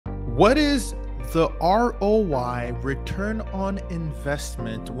What is the ROI, return on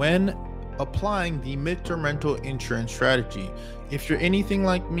investment, when applying the midterm rental insurance strategy? If you're anything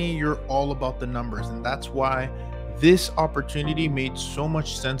like me, you're all about the numbers, and that's why this opportunity made so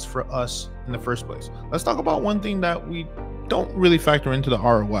much sense for us in the first place. Let's talk about one thing that we don't really factor into the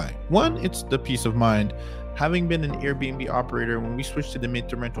ROI. One, it's the peace of mind. Having been an Airbnb operator, when we switched to the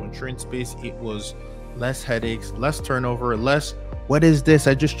midterm rental insurance space, it was less headaches, less turnover, less, what is this?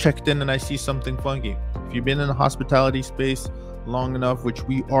 I just checked in and I see something funky. If you've been in the hospitality space long enough, which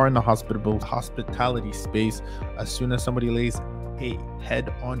we are in the hospitality space, as soon as somebody lays a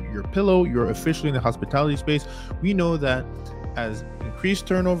head on your pillow, you're officially in the hospitality space. We know that as increased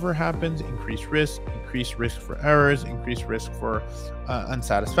turnover happens, increased risk for errors, increased risk for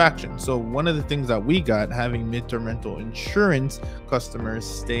unsatisfaction. So one of the things that we got, having midterm rental insurance customers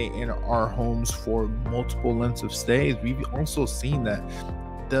stay in our homes for multiple lengths of stay, is we've also seen that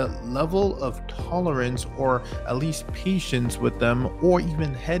the level of tolerance, or at least patience with them, or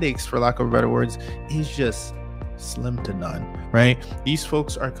even headaches, for lack of better words, is just slim to none, right? These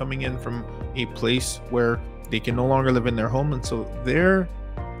folks are coming in from a place where they can no longer live in their home, and so their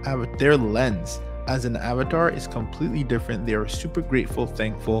lens as an avatar is completely different. They are super grateful,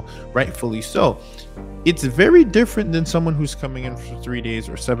 thankful, rightfully so. It's very different than someone who's coming in for 3 days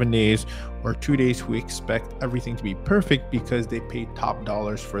or 7 days or 2 days who expect everything to be perfect because they paid top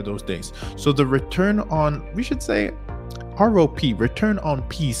dollars for those days. So the return on, we should say, ROP, return on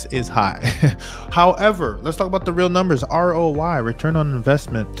peace, is high. However, let's talk about the real numbers. ROI, return on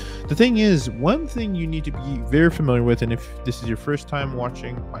investment. The thing is, one thing you need to be very familiar with, and if this is your first time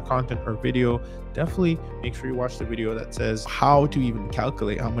watching my content or video, definitely make sure you watch the video that says how to even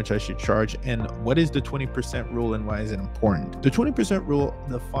calculate how much I should charge and what is the 20% rule and why is it important. The 20% rule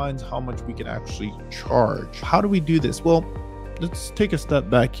defines how much we can actually charge. How do we do this? Well, let's take a step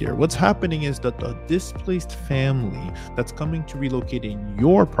back here. What's happening is that the displaced family that's coming to relocate in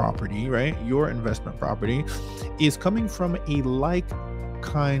your property, right, your investment property, is coming from a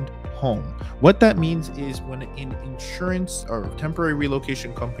like-kind home. What that means is when an insurance or temporary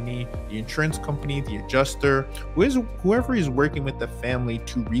relocation company, the insurance company, the adjuster, whoever is working with the family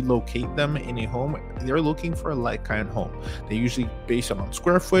to relocate them in a home, they're looking for a like-kind home. They usually base it on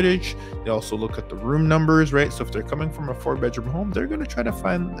square footage. They also look at the room numbers, right? So if they're coming from a 4-bedroom home, they're going to try to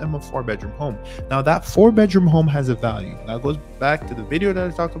find them a 4-bedroom home. Now that 4-bedroom home has a value. Now it goes back to the video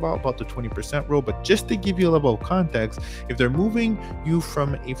that I talked about the 20% rule, but just to give you a level of context, if they're moving you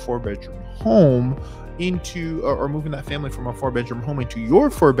from a 4-bedroom home into, or moving that family from a 4-bedroom home into your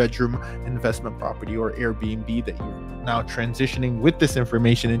 4-bedroom investment property or Airbnb that you're now transitioning with this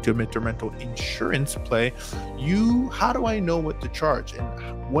information into a midterm rental insurance play, how do I know what to charge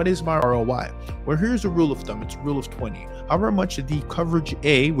and what is my ROI? Well, here's a rule of thumb. It's rule of 20. However much the coverage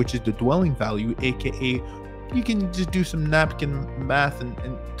A, which is the dwelling value, aka you can just do some napkin math, and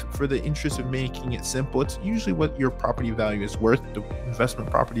for the interest of making it simple, it's usually what your property value is worth, the investment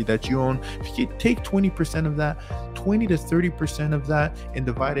property that you own. If you take 20% of that, 20 to 30% of that, and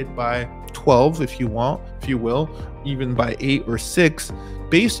divide it by 12, if you will, even by 8 or 6,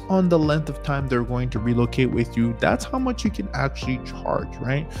 based on the length of time they're going to relocate with you, that's how much you can actually charge,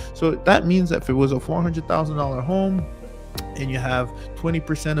 right? So that means that if it was a $400,000 home, and you have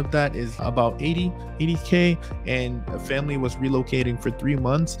 20% of that is about 80K, and a family was relocating for 3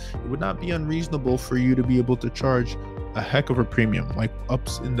 months, it would not be unreasonable for you to be able to charge a heck of a premium, like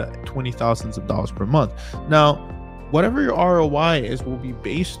ups in the $20,000s of dollars per month. Now, whatever your ROI is will be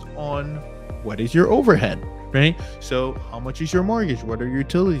based on what is your overhead, right? So how much is your mortgage? What are your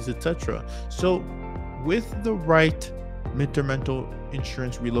utilities, etc.? So with the right midterm rental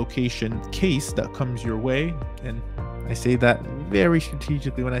insurance relocation case that comes your way, and I say that very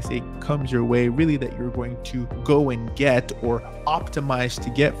strategically when I say comes your way, really that you're going to go and get or optimize to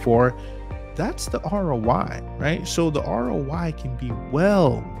get for, that's the ROI, right? So the ROI can be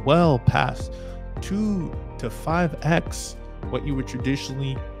well past 2 to 5x what you would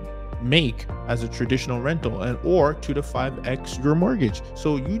traditionally make as a traditional rental, and or 2 to 5x your mortgage.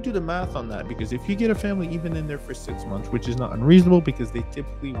 So you do the math on that, because if you get a family even in there for 6 months, which is not unreasonable because they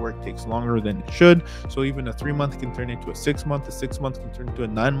typically work takes longer than it should, so even a 3-month can turn into a 6-month, a 6-month can turn into a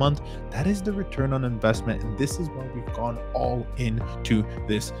 9-month. That is the return on investment, and this is why we've gone all into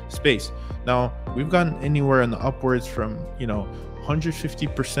this space. Now we've gotten anywhere in the upwards from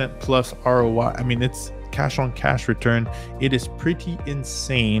 150% plus ROI. I mean, it's cash on cash return. It is pretty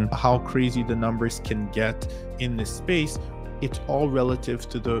insane how crazy the numbers can get in this space. It's all relative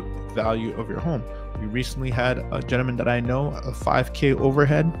to the value of your home. We recently had a gentleman that I know, a 5K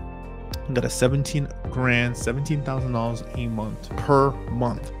overhead, You got a 17 grand, $17,000 a month per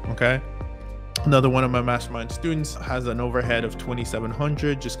month. Okay. Another one of my mastermind students has an overhead of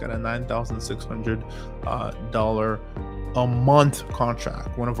 $2,700, just got a $9,600 a month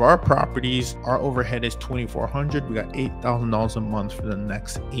contract. One of our properties, our overhead is $2,400. We got $8,000 a month for the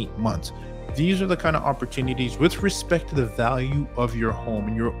next 8 months. These are the kind of opportunities with respect to the value of your home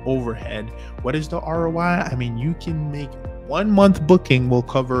and your overhead. What is the ROI? I mean, you can make 1 month booking will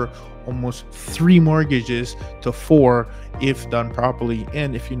cover almost 3 mortgages to 4 if done properly,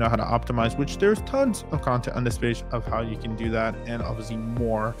 and if you know how to optimize, which there's tons of content on this page of how you can do that, and obviously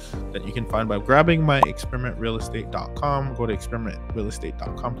more that you can find by grabbing my experimentrealestate.com. Go to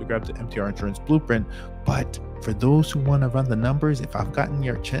experimentrealestate.com to grab the MTR insurance blueprint. But for those who want to run the numbers, if I've gotten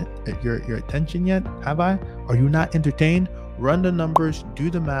your attention yet, have I? Are you not entertained? Run the numbers,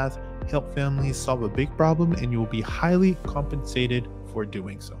 do the math, help families solve a big problem, and you'll be highly compensated for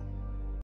doing so.